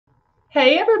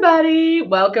Hey everybody,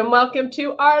 welcome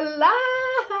to our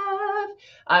live.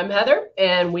 I'm Heather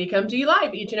and we come to you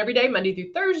live each and every day, Monday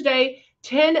through Thursday,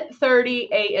 10:30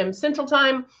 a.m. Central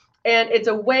Time. And it's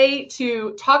a way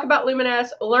to talk about Luminess,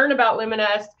 learn about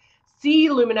Luminess, see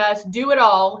Luminess, do it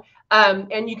all.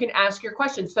 And you can ask your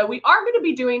questions. So we are going to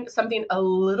be doing something a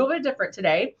little bit different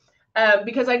today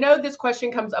because I know this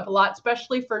question comes up a lot,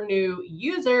 especially for new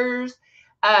users.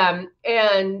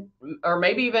 And or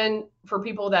maybe even for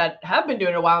people that have been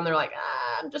doing it a while and they're like,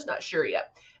 I'm just not sure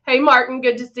yet. Hey, Martin,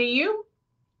 good to see you.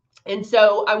 And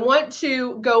so I want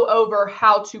to go over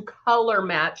how to color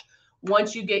match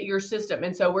once you get your system.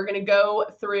 And so we're going to go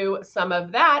through some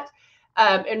of that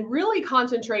and really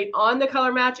concentrate on the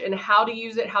color match and how to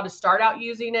use it, how to start out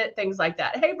using it, things like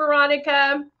that. Hey,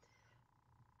 Veronica,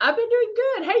 I've been doing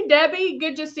good. Hey, Debbie,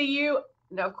 good to see you.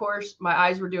 Now, of course, my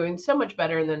eyes were doing so much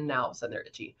better, and then now all of a sudden they're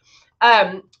itchy.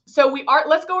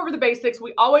 Let's go over the basics.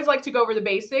 We always like to go over the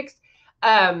basics.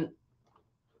 And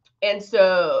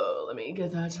so let me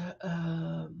get that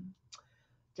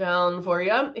down for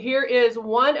you. Here is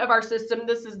one of our systems.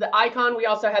 This is the Icon. We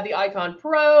also have the Icon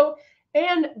Pro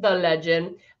and the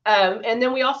Legend. And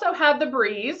then we also have the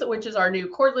Breeze, which is our new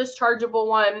cordless chargeable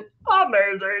one.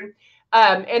 Amazing.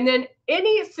 And then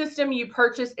any system you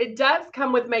purchase, it does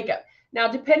come with makeup. Now,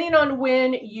 depending on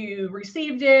when you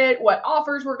received it, what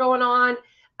offers were going on,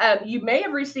 you may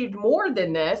have received more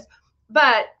than this,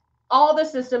 but all the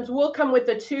systems will come with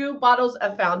the 2 bottles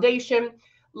of foundation,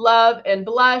 Love and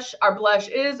Blush. Our blush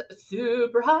is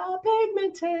super high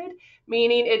pigmented,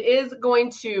 meaning it is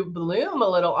going to bloom a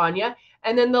little on you.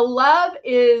 And then the Love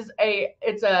is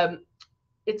it's a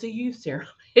youth serum.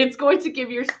 It's going to give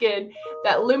your skin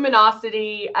that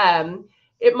luminosity.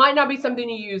 It might not be something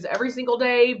you use every single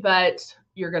day, but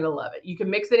you're going to love it. You can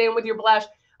mix it in with your blush.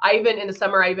 In the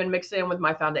summer, I even mix it in with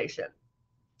my foundation.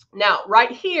 Now, right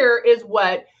here is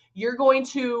what you're going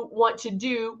to want to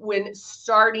do when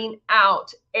starting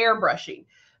out airbrushing.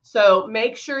 So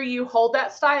make sure you hold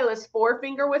that stylus 4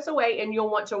 finger widths away, and you'll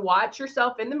want to watch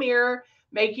yourself in the mirror,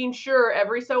 making sure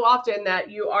every so often that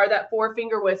you are that 4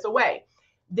 finger widths away.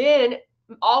 Then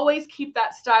always keep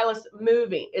that stylus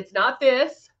moving. It's not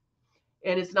this,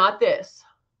 and it's not this.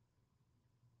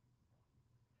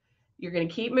 You're going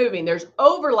to keep moving. There's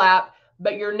overlap,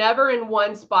 but you're never in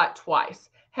one spot twice.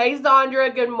 Hey,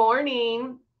 Zandra, good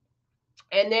morning.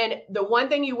 And then the one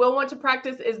thing you will want to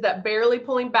practice is that barely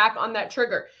pulling back on that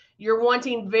trigger. You're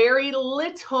wanting very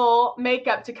little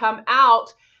makeup to come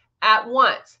out at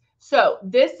once. So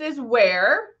this is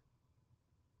where,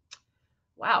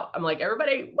 wow, I'm like,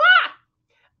 everybody,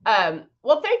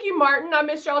 well, thank you, Martin. I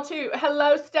missed y'all too.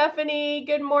 Hello, Stephanie.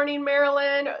 Good morning,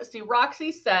 Marilyn. See,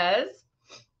 Roxy says,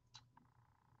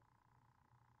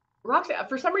 Roxy,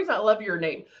 for some reason, I love your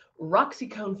name, Roxy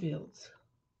Conefields.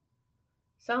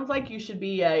 Sounds like you should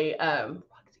be a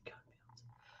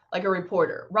like a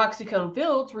reporter. Roxy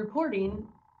Conefields reporting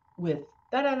with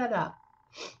da-da-da-da.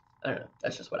 I don't know.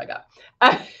 That's just what I got.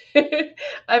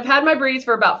 I've had my Breeze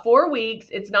for about 4 weeks.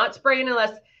 It's not spraying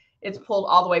unless it's pulled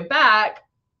all the way back.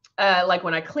 Like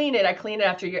when I clean it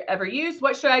after every use.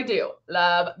 What should I do?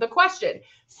 Love the question.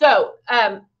 So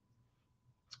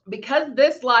because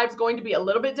this live is going to be a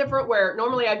little bit different, where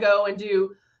normally I go and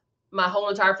do my whole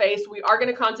entire face, we are going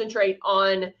to concentrate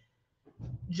on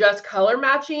just color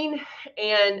matching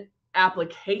and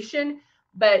application.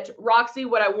 But Roxy,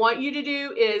 what I want you to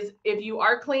do is, if you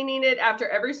are cleaning it after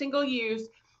every single use,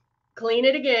 clean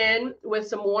it again with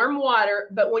some warm water.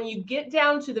 But when you get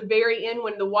down to the very end,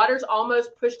 when the water's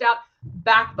almost pushed out,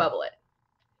 back bubble it.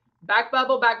 Back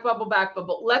bubble, back bubble, back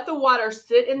bubble. Let the water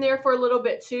sit in there for a little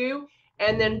bit too,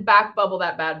 and then back bubble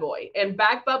that bad boy. And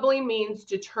back bubbling means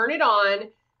to turn it on,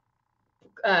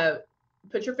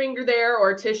 put your finger there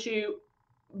or a tissue,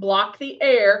 block the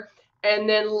air, and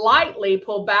then lightly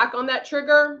pull back on that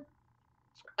trigger,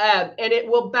 and it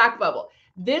will back bubble.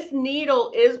 This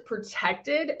needle is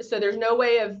protected, so there's no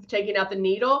way of taking out the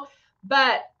needle,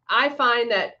 but I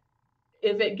find that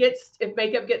if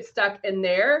makeup gets stuck in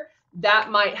there,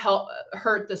 that might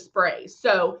hurt the spray.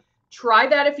 So try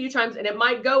that a few times, and it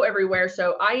might go everywhere.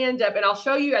 So I end up, and I'll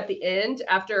show you at the end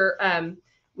after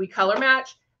we color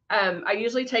match. I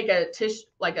usually take a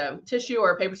tissue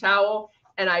or a paper towel,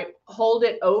 and I hold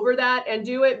it over that and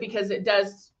do it, because it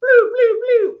does blue, blue,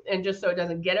 blue, and just so it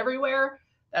doesn't get everywhere.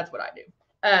 That's what I do.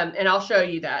 And I'll show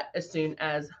you that as soon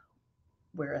as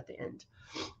we're at the end.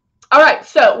 All right,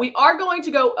 so we are going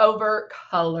to go over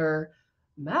color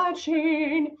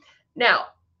matching. Now,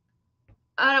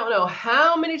 I don't know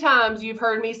how many times you've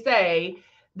heard me say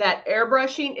that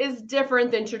airbrushing is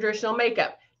different than traditional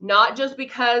makeup. Not just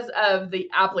because of the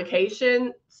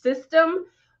application system,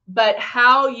 but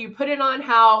how you put it on,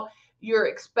 how you're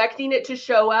expecting it to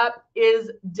show up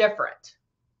is different.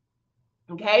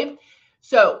 Okay.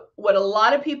 So what a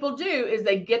lot of people do is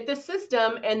they get the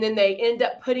system and then they end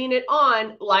up putting it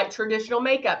on like traditional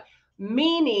makeup,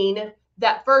 meaning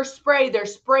that first spray, they're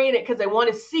spraying it because they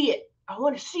want to see it. I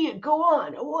want to see it go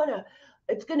on.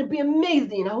 It's going to be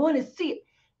amazing. I want to see it.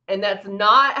 And that's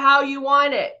not how you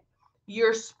want it.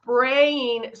 You're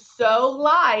spraying so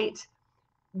light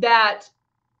that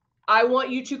I want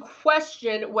you to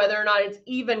question whether or not it's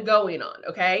even going on.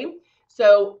 Okay.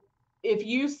 So if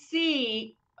you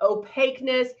see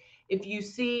opaqueness, if you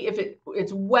see if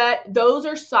it's wet, those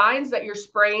are signs that you're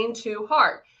spraying too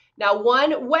hard. Now,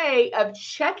 one way of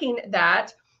checking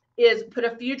that is put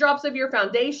a few drops of your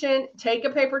foundation, take a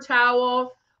paper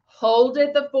towel, hold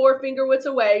it the 4 finger widths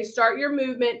away, start your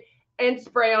movement, and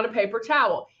spray on a paper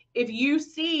towel. If you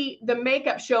see the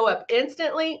makeup show up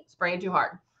instantly, spraying too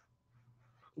hard.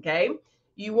 Okay.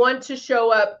 You want to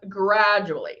show up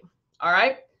gradually. All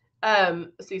right.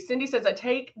 See, Cindy says, I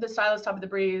take the stylus top of the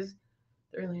breeze.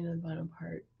 The early in the bottom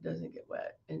part doesn't get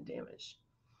wet and damaged.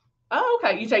 Oh,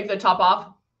 okay. You take the top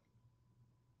off.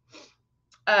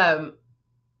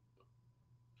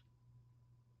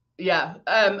 Yeah.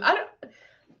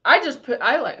 I just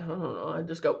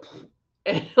go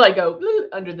and like go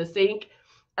under the sink.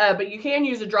 But you can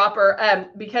use a dropper.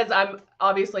 Because I'm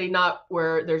obviously not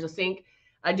where there's a sink.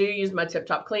 I do use my tip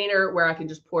top cleaner where I can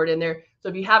just pour it in there. So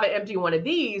if you have an empty one of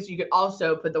these, you could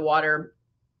also put the water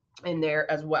in there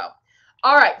as well.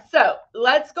 All right, so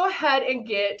let's go ahead and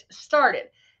get started.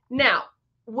 Now,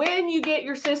 when you get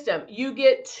your system, you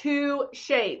get 2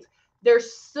 shades. They're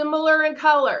similar in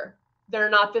color.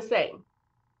 They're not the same.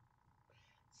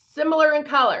 Similar in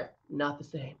color, not the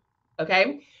same.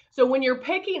 Okay, so when you're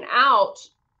picking out,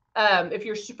 if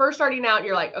you're first starting out,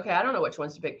 you're like, okay, I don't know which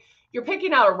ones to pick. You're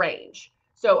picking out a range.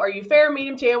 So are you fair,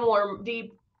 medium, tan, warm,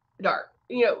 deep, dark?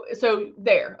 You know, so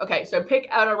there. Okay, so pick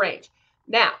out a range.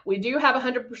 Now, we do have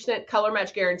 100% color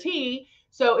match guarantee.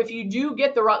 So if you do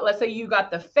get the wrong, let's say you got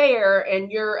the fair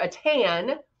and you're a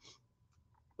tan,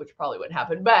 which probably wouldn't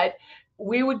happen, but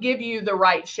we would give you the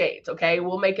right shades, okay?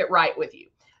 We'll make it right with you.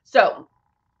 So,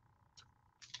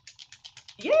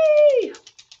 yay!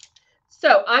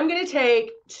 So I'm going to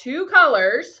take 2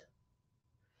 colors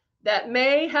that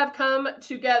may have come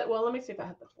together. Well, let me see if I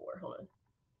have the 4. Hold on.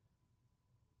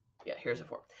 Yeah, here's a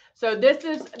 4. So this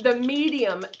is the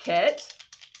medium kit,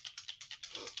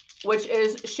 which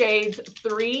is shades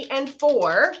 3 and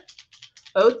 4,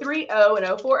 030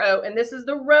 and 040. And this is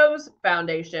the rose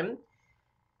foundation.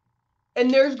 And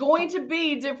there's going to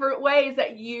be different ways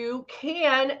that you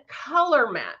can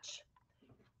color match.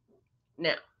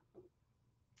 Now,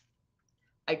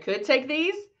 I could take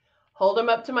these, hold them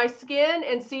up to my skin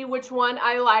and see which one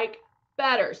I like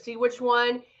better. See which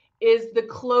one is the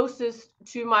closest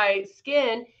to my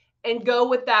skin and go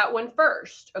with that one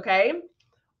first, okay?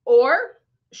 Or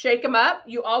shake them up.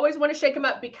 You always want to shake them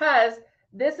up because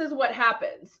this is what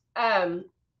happens.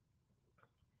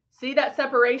 See that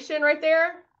separation right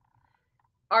there?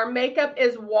 Our makeup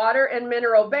is water and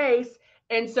mineral base,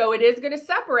 and so it is going to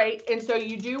separate. And so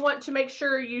you do want to make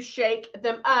sure you shake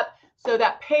them up so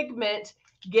that pigment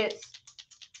gets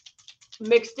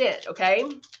mixed in, okay?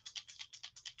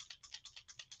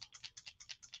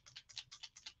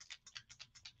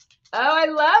 Oh, I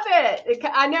love it.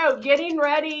 I know getting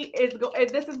ready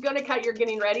this is going to cut your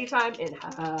getting ready time in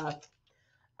half.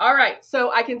 All right,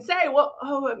 so I can say, well,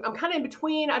 I'm kind of in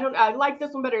between. I like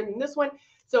this one better than this one.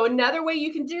 So another way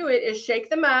you can do it is shake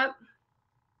them up.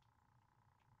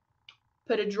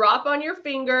 Put a drop on your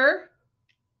finger.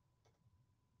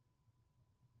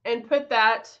 And put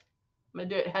that, I'm going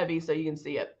to do it heavy so you can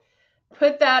see it.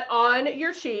 Put that on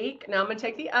your cheek. Now I'm going to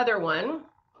take the other one.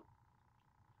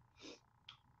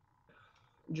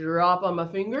 Drop on my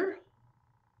finger.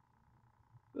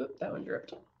 Oop, that one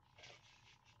dripped.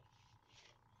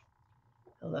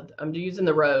 I'm using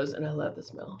the rose and I love the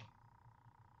smell.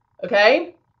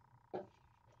 Okay.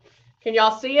 Can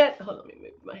y'all see it? Hold on, let me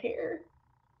move my hair.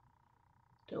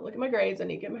 Don't look at my grades. I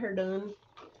need to get my hair done.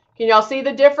 Can y'all see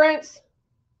the difference?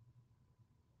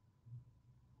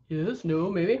 Yes, no,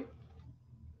 maybe.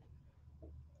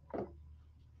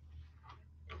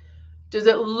 Does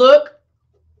it look,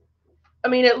 I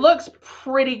mean, it looks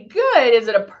pretty good. Is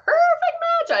it a perfect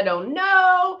match? I don't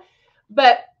know.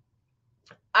 But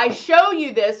I show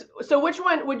you this. So which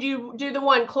one would you do? The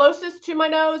one closest to my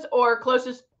nose or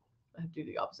closest? I do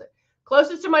the opposite.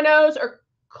 Closest to my nose or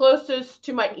closest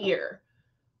to my ear?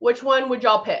 Which one would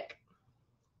y'all pick?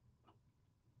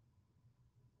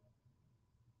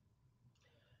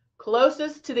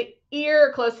 Closest to the ear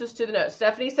or closest to the nose?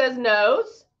 Stephanie says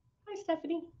nose.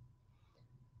 Stephanie.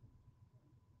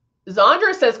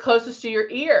 Zandra says closest to your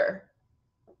ear.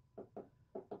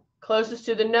 Closest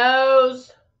to the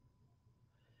nose.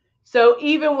 So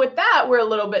even with that, we're a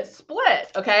little bit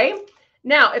split, okay?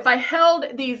 Now, if I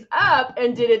held these up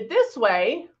and did it this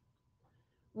way,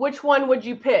 which one would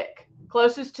you pick?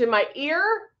 Closest to my ear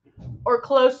or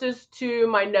closest to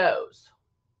my nose?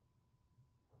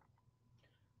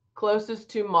 Closest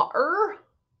to my ear?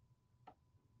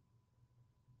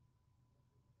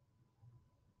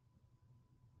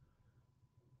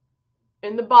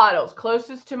 In the bottles,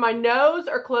 closest to my nose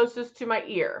or closest to my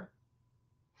ear?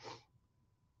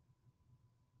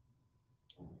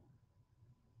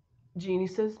 Jeannie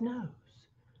says nose.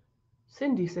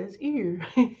 Cindy says ear.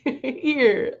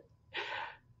 Ear.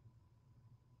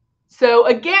 So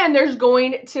again, there's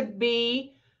going to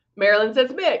be, Marilyn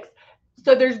says mix.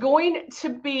 So there's going to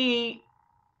be,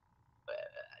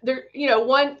 there, you know,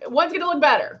 one's going to look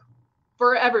better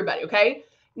for everybody, okay?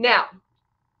 Now,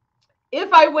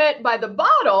 if I went by the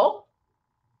bottle,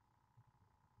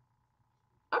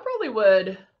 I probably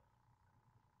would,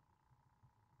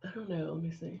 I don't know, let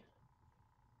me see.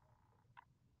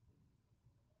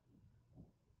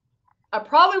 I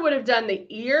probably would have done the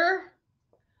ear,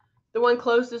 the one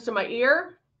closest to my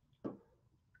ear.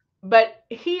 But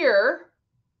here,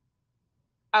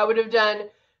 I would have done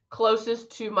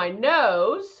closest to my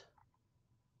nose,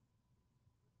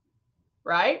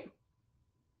 right?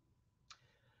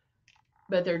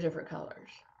 But they're different colors.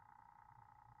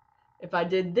 If I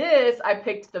did this, I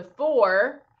picked the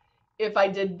 4. If I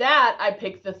did that, I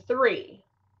picked the 3.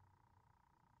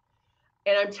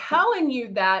 And I'm telling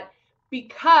you that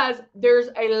because there's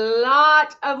a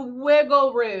lot of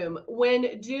wiggle room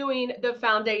when doing the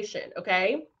foundation,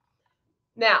 okay?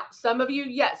 Now, some of you,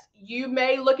 yes, you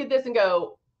may look at this and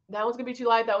go, that one's going to be too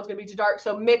light, that one's going to be too dark,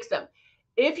 so mix them.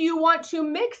 If you want to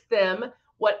mix them,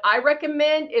 what I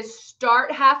recommend is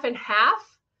start half and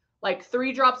half, like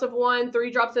 3 drops of one, 3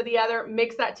 drops of the other,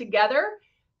 mix that together.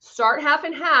 Start half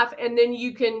and half, and then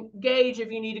you can gauge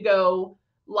if you need to go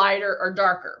lighter or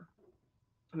darker.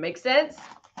 Make sense?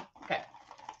 Okay.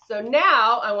 So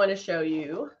now I want to show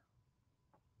you.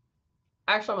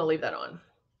 Actually, I'm going to leave that on.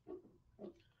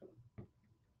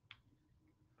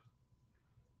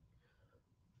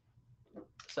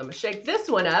 So I'm going to shake this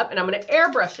one up and I'm going to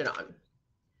airbrush it on.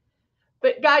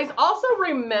 But guys, also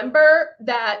remember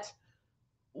that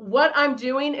what I'm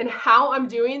doing and how I'm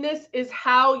doing this is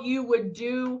how you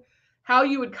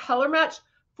would color match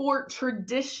for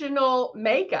traditional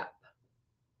makeup.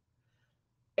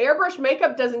 Airbrush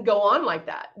makeup doesn't go on like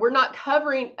that. We're not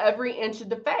covering every inch of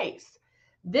the face.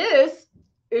 This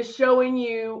is showing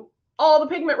you all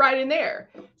the pigment right in there.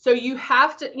 So you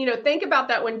have to, you know, think about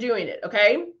that when doing it,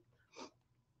 okay?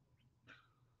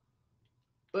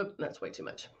 Oop, that's way too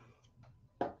much.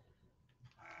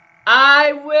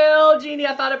 I will, Jeannie.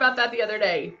 I thought about that the other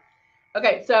day.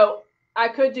 Okay, so I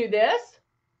could do this.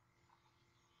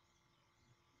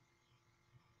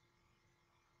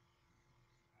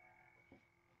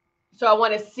 So I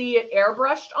want to see it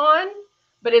airbrushed on,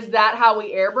 but is that how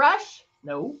we airbrush?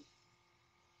 No.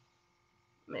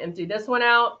 I'm going to empty this one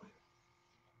out.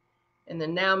 And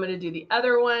then now I'm going to do the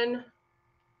other one.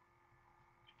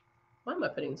 Why am I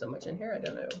putting so much in here? I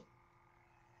don't know.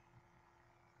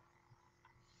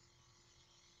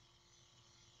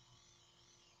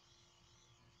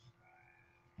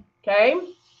 Okay.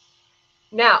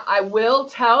 Now I will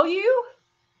tell you,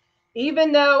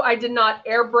 even though I did not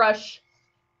airbrush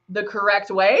the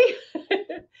correct way,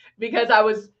 because I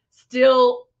was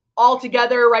still all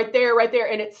together right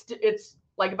there, and it's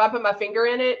like if I put my finger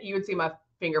in it, you would see my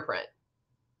fingerprint,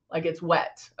 like it's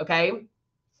wet. Okay,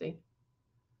 see.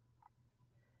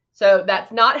 So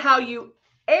that's not how you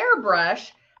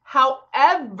airbrush.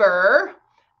 However,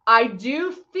 I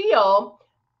do feel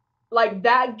like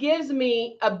that gives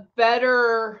me a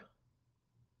better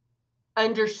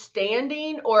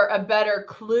understanding or a better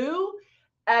clue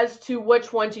as to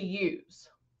which one to use.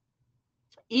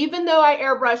 Even though I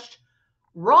airbrushed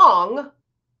wrong,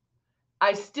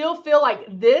 I still feel like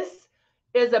this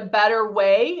is a better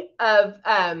way of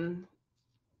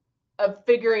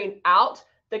figuring out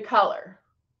the color.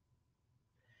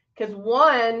 Because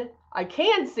one I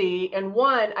can see and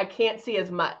one I can't see as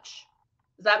much.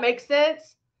 Does that make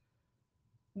sense?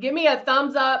 Give me a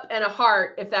thumbs up and a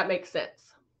heart if that makes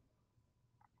sense.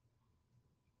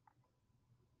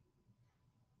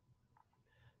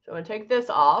 So I'm going to take this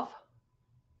off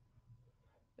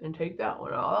and take that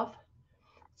one off.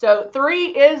 So 3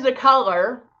 is the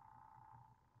color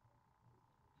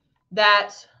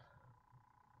that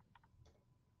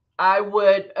I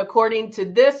would, according to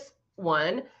this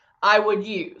one, I would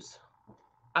use.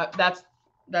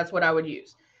 That's what I would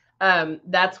use.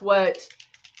 That's what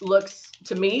looks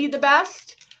to me the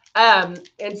best.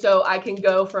 And so I can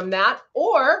go from that.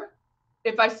 Or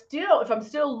if I'm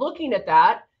still looking at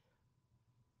that,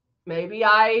 maybe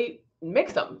I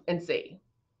mix them and see.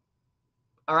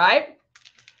 All right.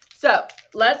 So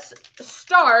let's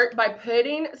start by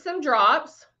putting some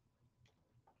drops,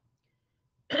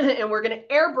 and we're going to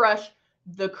airbrush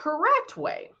the correct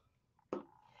way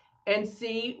and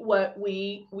see what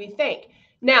we think.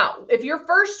 Now, if you're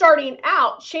first starting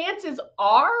out, chances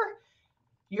are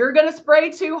you're going to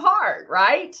spray too hard,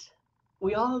 right?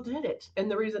 We all did it. And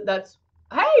the reason that's,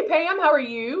 hey, Pam, how are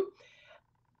you?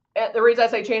 The reason I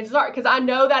say chances are, because I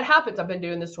know that happens. I've been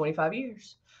doing this 25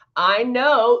 years. I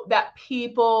know that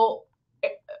people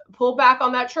pull back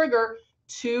on that trigger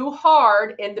too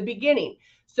hard in the beginning.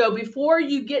 So before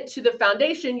you get to the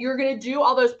foundation, you're going to do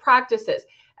all those practices.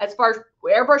 As far as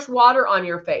airbrush water on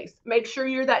your face, make sure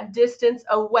you're that distance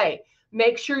away.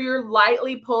 Make sure you're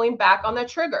lightly pulling back on the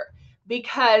trigger,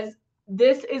 because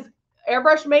this is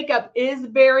airbrush makeup is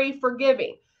very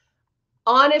forgiving.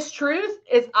 Honest truth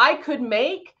is I could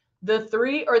make the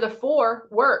 3 or the 4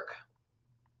 work.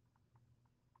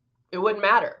 It wouldn't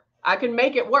matter. I can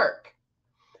make it work.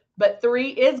 But 3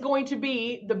 is going to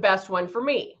be the best one for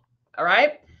me. All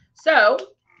right. So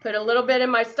put a little bit in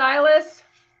my stylus.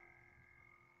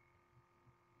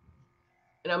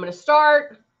 And I'm going to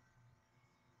start.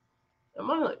 I'm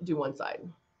going to do one side.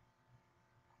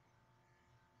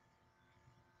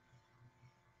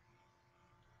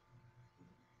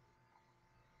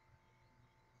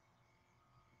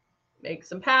 Make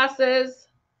some passes.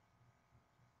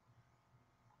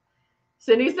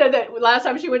 Cindy said that last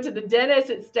time she went to the dentist,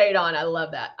 it stayed on. I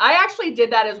love that. I actually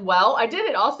did that as well. I did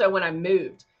it also when I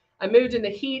moved. I moved in the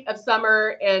heat of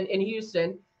summer and in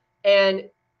Houston, and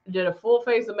did a full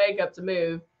face of makeup to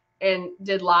move, and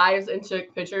did lives and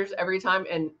took pictures every time,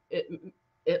 and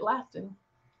it lasted.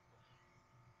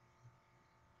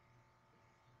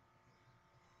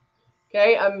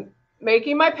 Okay, I'm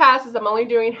making my passes. I'm only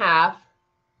doing half.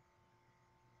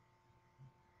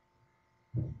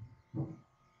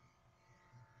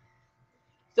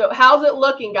 So how's it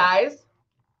looking, guys?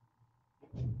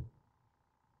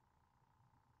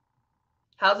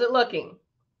 How's it looking?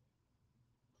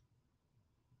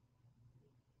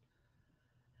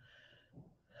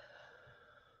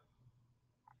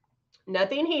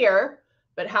 Nothing here,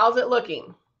 but how's it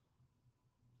looking?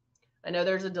 I know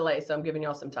there's a delay, so I'm giving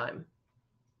y'all some time.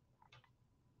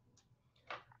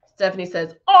 Stephanie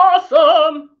says,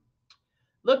 awesome.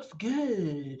 Looks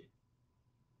good.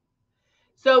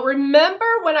 So remember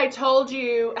when I told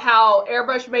you how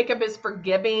airbrush makeup is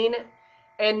forgiving,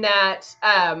 and that,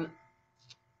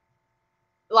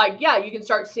 like, yeah, you can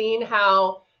start seeing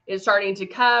how it's starting to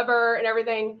cover and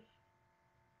everything.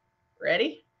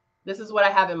 Ready? This is what I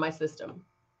have in my system.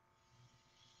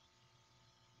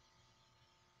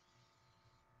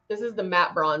 This is the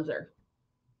matte bronzer.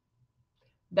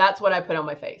 That's what I put on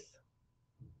my face.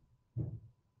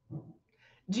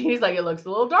 Jeannie's like, it looks a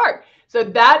little dark. So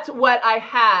that's what I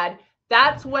had.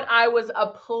 That's what I was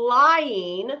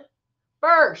applying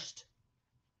first.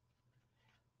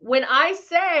 When I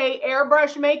say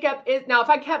airbrush makeup is, now if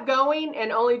I kept going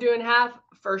and only doing half,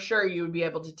 for sure you would be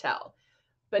able to tell.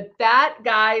 But that,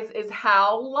 guys, is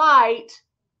how light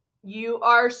you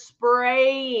are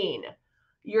spraying.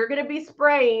 You're going to be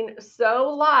spraying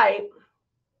so light.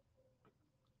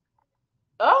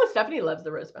 Oh, Stephanie loves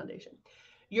the Rose Foundation.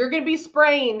 You're going to be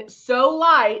spraying so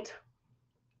light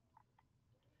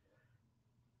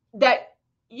that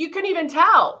you couldn't even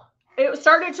tell. It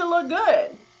started to look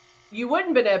good. You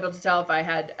wouldn't have been able to tell if I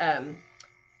had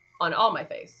on all my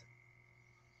face.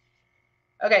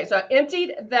 Okay, so I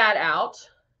emptied that out.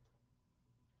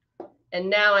 And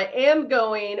now I am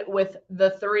going with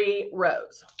the 3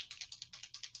 rows.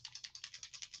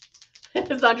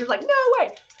 Sandra's like, no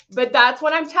way. But that's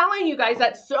what I'm telling you guys.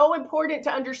 That's so important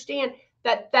to understand,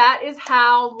 that that is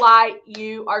how light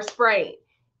you are spraying.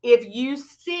 If you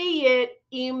see it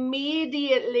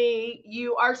immediately,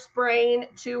 you are spraying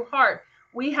too hard.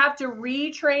 We have to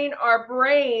retrain our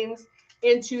brains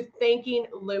into thinking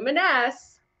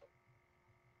Luminess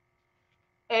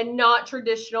and not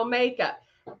traditional makeup.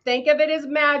 Think of it as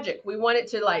magic. We want it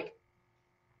to, like,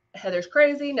 Heather's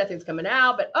crazy, nothing's coming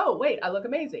out, but oh, wait, I look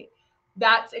amazing.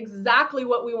 That's exactly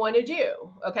what we want to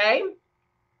do, okay?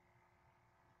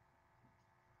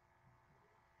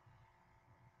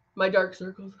 My dark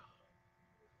circles.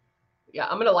 Yeah,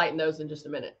 I'm going to lighten those in just a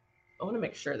minute. I want to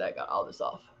make sure that I got all this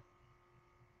off.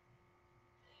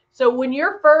 So when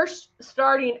you're first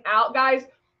starting out, guys,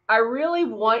 I really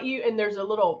want you, and there's a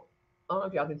little I don't know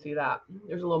if y'all can see that.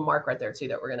 There's a little mark right there too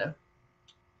that we're gonna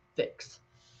fix.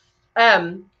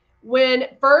 When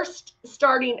first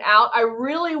starting out, I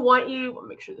really want you, let me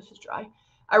make sure this is dry.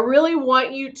 I really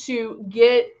want you to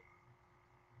get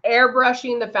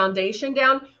airbrushing the foundation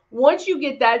down. Once you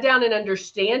get that down and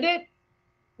understand it,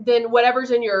 then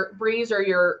whatever's in your breeze or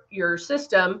your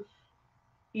system,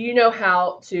 you know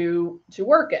how to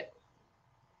work it.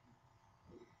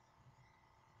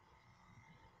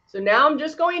 So now I'm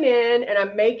just going in and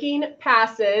I'm making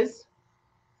passes.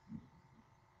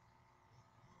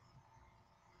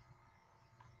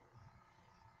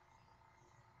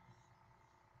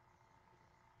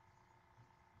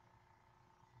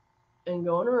 And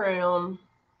going around.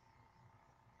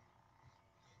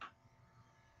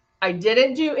 I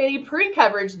didn't do any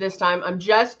pre-coverage this time. I'm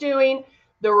just doing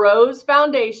the rose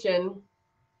foundation.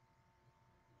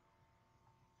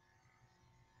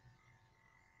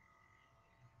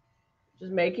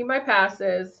 Just making my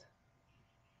passes.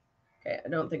 Okay, I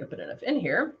don't think I put enough in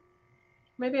here.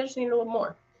 Maybe I just need a little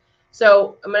more.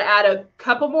 So I'm going to add a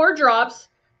couple more drops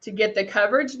to get the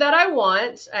coverage that I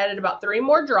want. I added about 3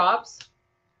 more drops.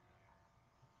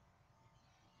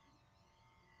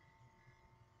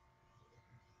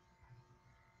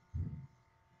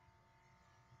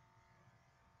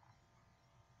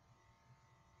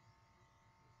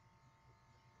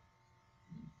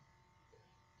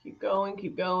 Keep going,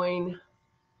 keep going.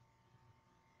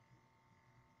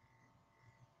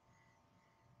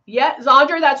 Yeah,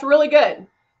 Zandra, that's really good.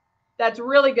 That's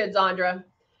really good, Zandra.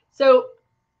 So,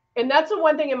 and that's the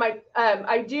one thing in my,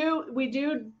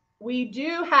 we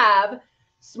do have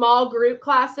small group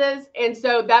classes. And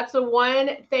so that's the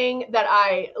one thing that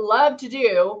I love to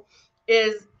do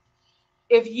is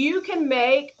if you can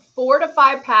make 4 to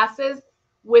 5 passes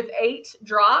with 8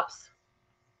 drops,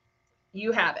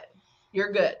 you have it.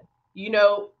 You're good. You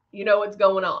know what's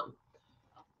going on.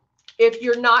 If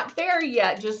you're not there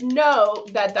yet, just know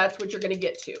that that's what you're going to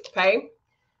get to. Okay.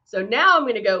 So now I'm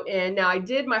going to go in. Now I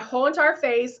did my whole entire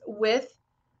face with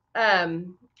the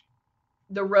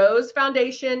Rose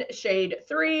Foundation shade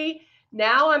 3.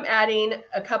 Now I'm adding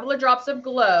a couple of drops of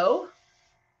glow.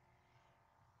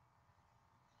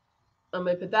 I'm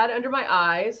going to put that under my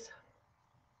eyes.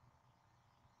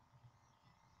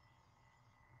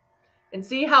 And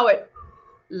see how it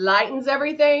lightens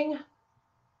everything?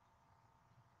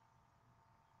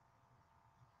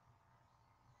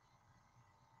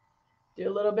 Do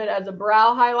a little bit as a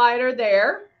brow highlighter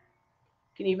there.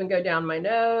 Can even go down my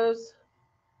nose.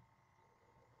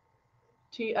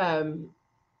 Cupid's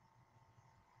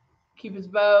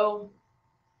bow.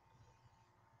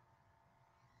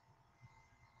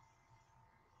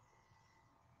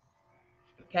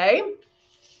 Okay.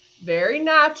 Very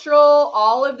natural.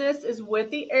 All of this is with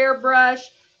the airbrush.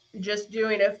 Just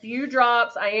doing a few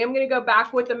drops. I am going to go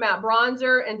back with the matte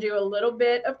bronzer and do a little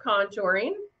bit of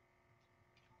contouring.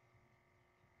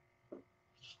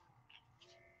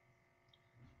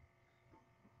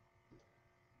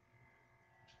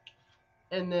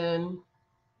 And then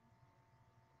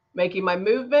making my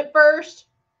movement first.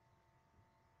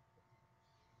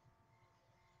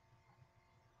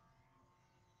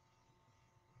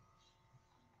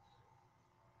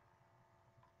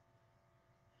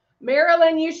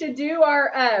 Marilyn, you should do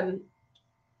our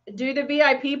do the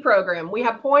VIP program. We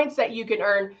have points that you can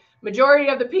earn. Majority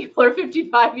of the people are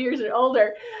 55 years and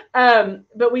older,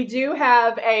 but we do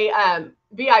have a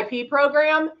VIP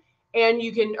program, and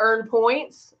you can earn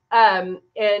points and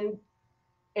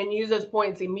use those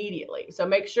points immediately. So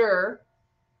make sure.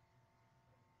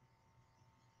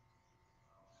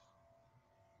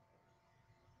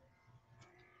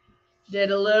 Did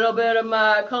a little bit of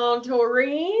my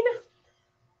contouring,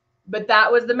 but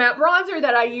that was the matte bronzer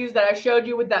that I used that I showed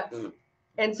you with that.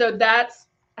 And so that's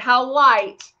how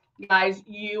light, guys,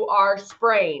 you are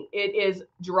spraying. It is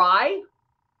dry.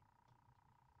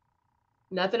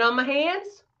 Nothing on my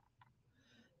hands.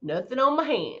 Nothing on my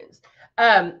hands.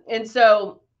 And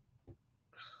so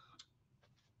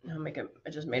I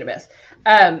just made a mess.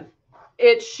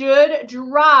 It should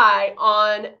dry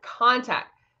on contact.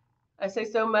 I say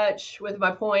so much with my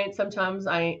points. Sometimes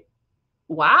I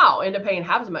end up paying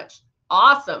half as much.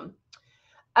 Awesome.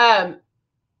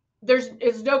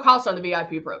 There's no cost on the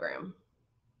VIP program.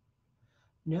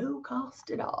 No cost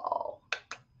at all.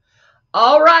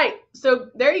 All right. So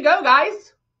there you go,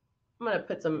 guys. I'm going to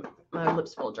put my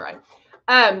lips full dry.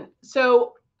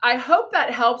 So I hope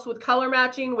that helps with color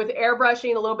matching, with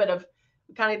airbrushing,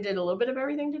 we kind of did a little bit of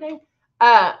everything today.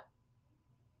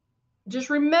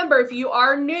 Just remember, if you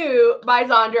are new, bye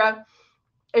Zandra,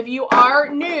 if you are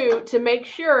new, to make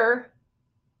sure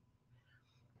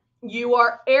you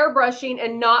are airbrushing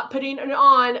and not putting it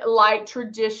on like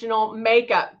traditional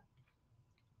makeup.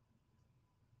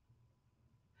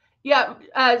 Yeah,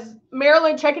 as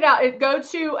Marilyn, check it out. Go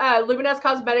to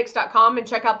luminesscosmetics.com and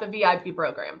check out the VIP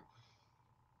program.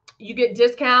 You get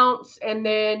discounts, and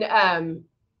then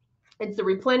it's the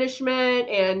replenishment,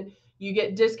 and you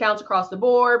get discounts across the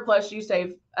board. Plus, you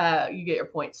save, you get your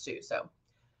points too. So,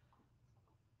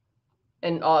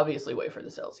 and obviously, wait for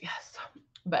the sales. Yes,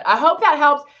 but I hope that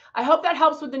helps. I hope that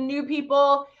helps with the new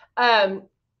people.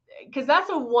 Because that's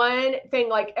a one thing,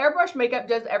 like airbrush makeup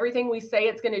does everything we say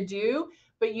it's going to do,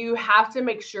 but you have to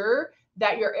make sure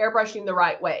that you're airbrushing the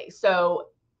right way. So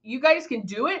you guys can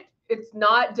do it. It's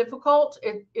not difficult.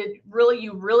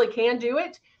 You really can do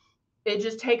it. It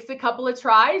just takes a couple of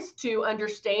tries to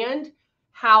understand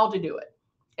how to do it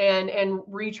and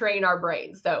retrain our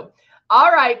brains. So,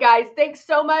 all right, guys, thanks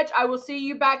so much. I will see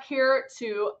you back here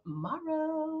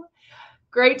tomorrow.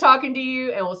 Great talking to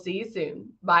you, and we'll see you soon.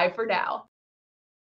 Bye for now.